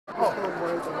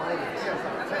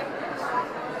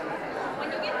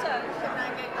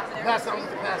Pass it,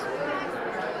 pass it.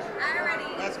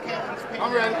 That's Kevin's pen.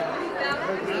 I'm ready.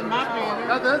 That's my pen.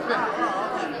 That's his pen.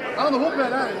 I don't know who pen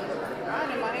that is.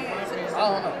 I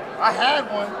don't know. I had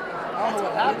one. I don't know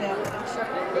what happened.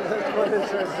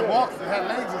 The box that had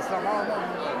legs or something. I don't know.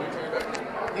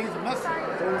 These are missing.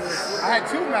 I had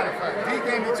two, matter of fact. He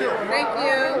gave me two. Thank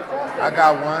you. I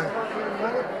got one.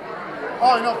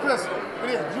 Oh, you know, Chris, it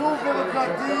is Jules, Vivica,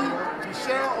 Dean,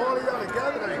 Michelle, all of y'all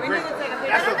together. We need to take a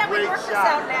picture. That's a Now that we great worked this shot.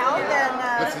 out now, then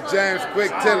Mr. James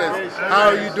Quick Tillis, how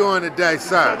are you doing today,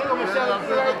 sir?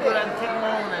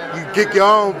 You kick your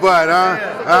own butt,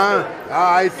 huh?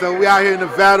 All right, so we out here in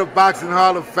Nevada Boxing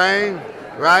Hall of Fame,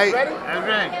 right? Ready? That's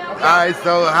right. All right,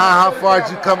 so how far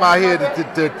did you come out here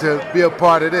to be a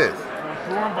part of this?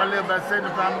 I live about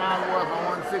 75 miles away from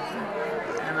 160.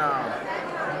 And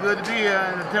good to be here.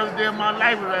 And the toughest day of my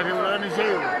life was right here with Ernie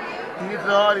Shale. He hit so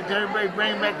hard, he turned back,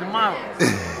 bring back tomorrow.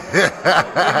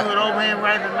 Even with overhand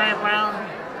right in the 9th round,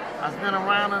 I spin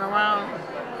around and around,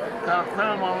 caught a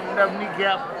crown on my left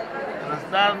kneecap, and I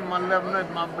started with my left nut,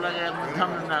 my black ass, my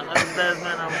tummy knock. That's the best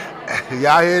man I'm.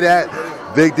 Y'all hear that?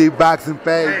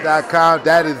 BigDBoxingPage.com.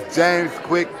 That is James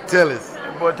Quick Tillis.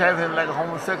 That boy taps him like a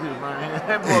homosexual, man.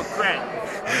 That boy crack.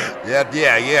 Yeah.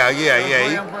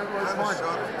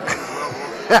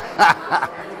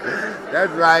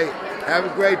 That's right. Have a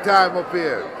great time up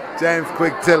here. James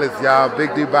Quick Tillis, y'all.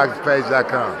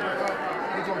 BigDBoxingPage.com.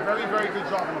 They do a very, very good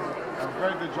job. A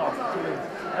very good job.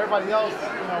 Everybody else,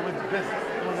 you know, with business,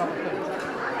 doing other things.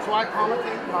 So I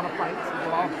commentate a lot of fights, a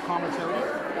lot of commentary.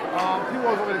 People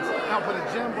always over out for the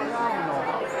gym, but I don't know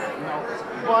about it, you know.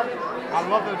 But I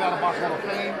love the Nevada Boxing Hall of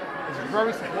Fame. It's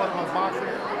very supportive of boxing.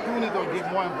 People need to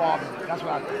get more involved in it. That's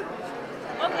what I think.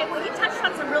 okay, well, you touched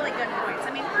on some really good points.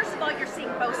 I mean, first of all, you're seeing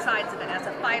both sides of it as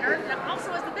a fighter, and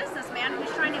also as a businessman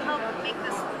who's trying to help make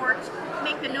the sport,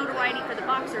 make the notoriety for the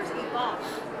boxers evolve.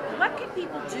 What can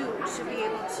people do to be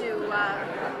able to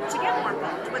get more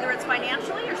involved, whether it's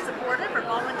financially or supportive or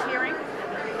volunteering?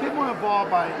 Get more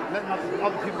involved by letting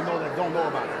other people know that don't know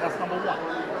about it. That's number one.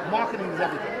 Marketing is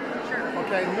everything. Sure.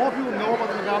 Okay, the more people know about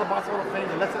the Nevada Boxing Hall of Fame,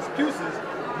 the less excuses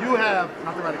you have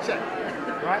not to write a check,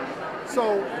 right?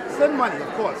 So send money, of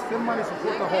course. Send money,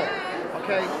 support the hall.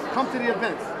 Okay, come to the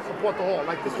events, support the hall,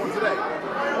 like this one today.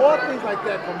 All things like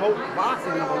that promote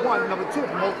boxing, number one. Number two,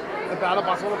 promote the Nevada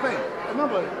Boxing Hall of Fame.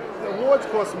 Remember, the awards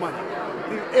cost money.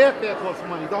 The airfare costs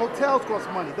money. The hotels cost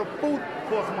money. The food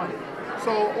costs money.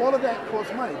 So all of that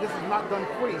costs money. This is not done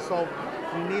free, so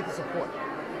we need the support.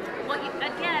 Well,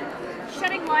 again,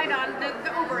 shedding light on the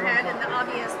overhead and the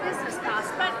obvious business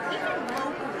costs, but even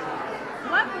locally,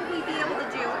 what will we be able to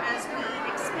do as we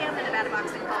expand the Nevada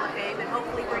Boxing Hall of Fame and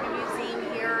hopefully bring a museum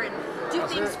here and do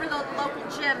things for the local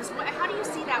gyms? How do you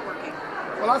see that working?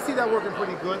 Well, I see that working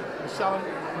pretty good. Michelle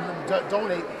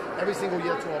donate every single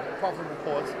year to a profitable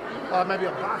cause. Maybe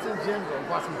a boxing gym, or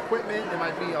boxing equipment. It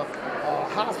might be a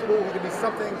hospital. It could be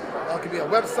something. It could be a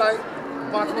website,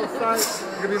 a boxing website.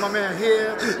 It could be my man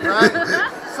here, right?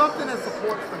 Something that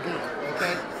supports the game.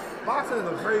 Okay, boxing is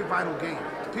a very vital game.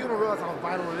 People don't realize how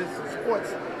vital it is to the sports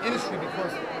industry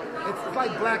because it's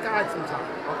like black eyed sometimes.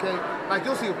 Okay, like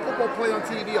you'll see a football play on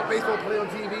TV, a baseball play on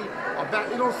TV,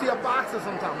 you don't see a boxer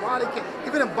sometimes. Why they can't?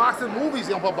 Even in boxing movies,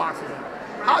 they don't put boxers in.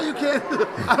 How you can't?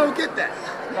 I don't get that,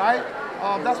 right?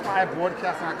 That's why I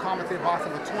broadcast and I commentate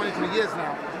boxing for 23 years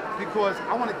now, because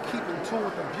I want to keep in tune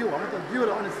with the viewer. I want the viewer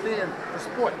to understand the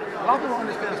sport. A lot of people don't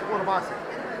understand the sport of boxing.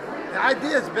 The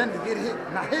idea has been to get hit,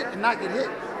 and not get hit.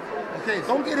 Okay,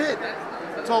 don't get hit.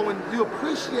 So when you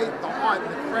appreciate the art and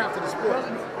the craft of the sport,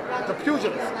 the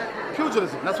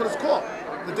pugilism, that's what it's called,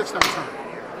 the dictionary term.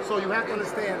 So you have to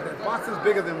understand that boxing is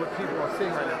bigger than what people are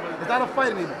seeing right now. It's not a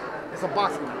fight anymore. It's a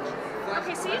boxing match.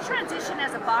 Okay, so you transition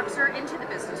as a boxer into the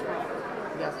business world.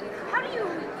 Yes. How do you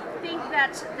think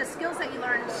that the skills that you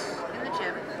learned in the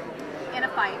gym, in a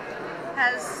fight,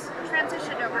 has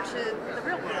transitioned over to the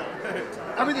real world?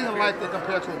 Everything in life they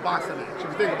compare to a boxing match, if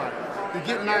you think about it. You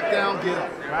get knocked down, get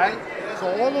up, right? So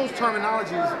all those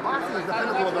terminologies, boxing is the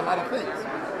pinnacle of a lot of things.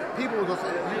 People will go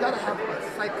say, you gotta have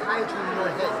a psychiatry in your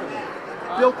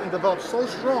head built and developed so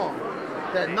strong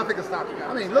that nothing can stop you.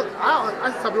 I mean, look,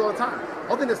 I tell people all the time,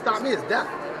 the only thing that stopped me is death.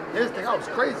 They just think I was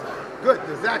crazy. Good,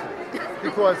 exactly.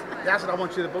 Because that's what I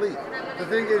want you to believe. The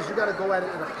thing is, you gotta go at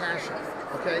it in a passion,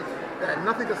 okay? That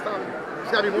nothing can stop you.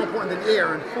 It's gotta be more important than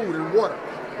air and food and water.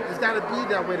 It's gotta be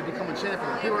that way to become a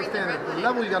champion. People understand that the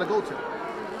level you gotta go to.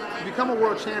 To become a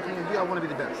world champion, you gotta wanna be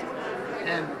the best.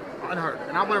 And unheard.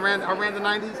 And I ran the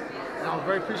 90s, and I was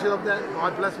very appreciative of that.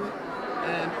 God bless me.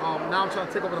 And now I'm trying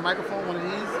to take over the microphone, one of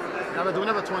these. And I'm gonna do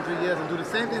another 23 years and do the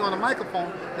same thing on the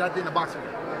microphone that I did in the boxing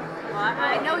ring. Well,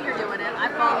 I know you're doing it. I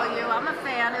follow you. I'm a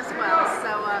fan as well.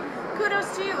 So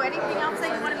kudos to you. Anything else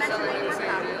that you want to mention that you worked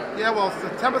on? Yeah, well,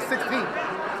 September 16th,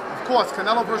 of course,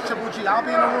 Canelo versus Triple G. I'll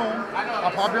be in the room.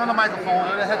 I'll probably be on the microphone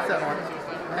with a headset on.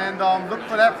 And look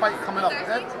for that fight coming up.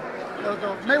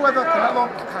 The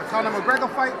Mayweather-Conor McGregor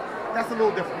fight, that's a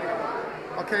little different.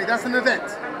 Okay, that's an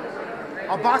event.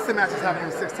 A boxing match is happening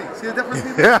on the 16th. See the difference,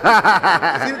 people?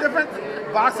 See the difference?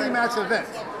 Boxing match event.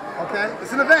 Okay?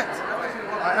 It's an event.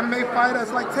 MMA fighter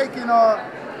is like taking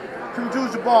Kareem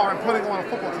Abdul-Jabbar and putting him on a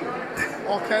football team.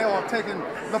 Okay? Or taking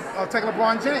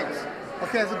LeBron James.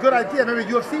 Okay, it's a good idea. Maybe a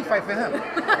UFC fight for him.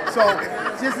 So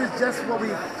this is just what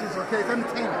okay, it's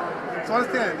entertainment. So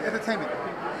understand, entertainment.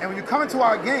 And when you come into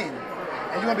our game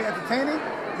and you're going to be entertaining,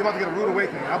 you're about to get a rude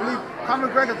awakening. I believe Conor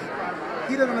McGregor,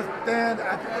 he doesn't understand.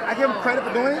 I give him credit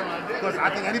for doing it because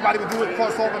I think anybody would do it,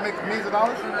 cross over and make millions of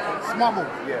dollars. Smart move.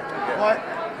 Yeah. But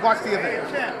watch the event.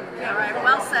 All right,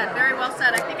 well said. Very well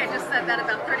said. I think I just said that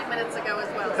about 30 minutes ago as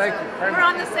well. Thank you. We're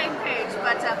on the same page,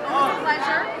 but always a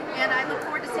pleasure, and I look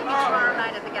forward to seeing you tomorrow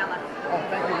night at the gala. Oh,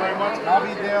 thank you very much. I'll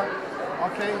be there.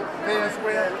 Okay, fair and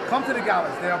square. Come to the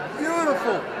galas. They are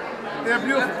beautiful. They're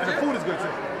beautiful, and the food is good too.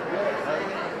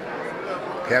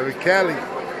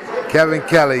 Kevin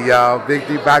Kelly, y'all.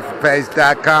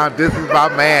 BigDBoxingPage.com. This is my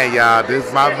man, y'all. This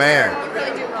is my man. You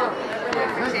really do well. Really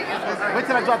appreciate it. Wait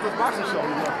till I drop this boxing show. You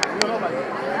don't know about it. All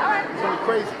right. It's gonna be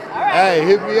crazy. All right. Hey,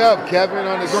 hit me up, Kevin,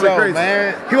 on the It's gonna be show, crazy.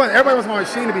 man. Everybody wants my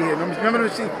machine to be here. Remember the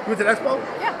machine? You went to the expo?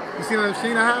 Yeah. You seen the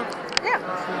machine I have? Yeah.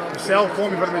 Michelle for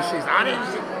me for the machines. I didn't.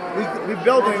 We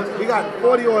building. We got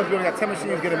 40 orders. We got 10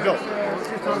 machines getting built.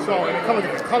 So and it comes in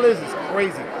different colors. It's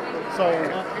crazy. So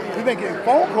we've been getting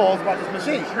phone calls about this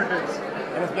machine,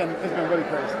 and it's been really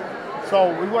crazy.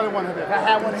 So we really want to have it. If I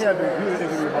had one here, I'd be really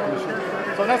thinking about the machine.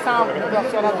 So next time we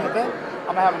shout out to the event,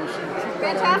 I'm gonna have a machine.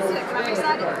 Fantastic. I'm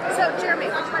excited. So, Jeremy,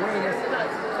 which one is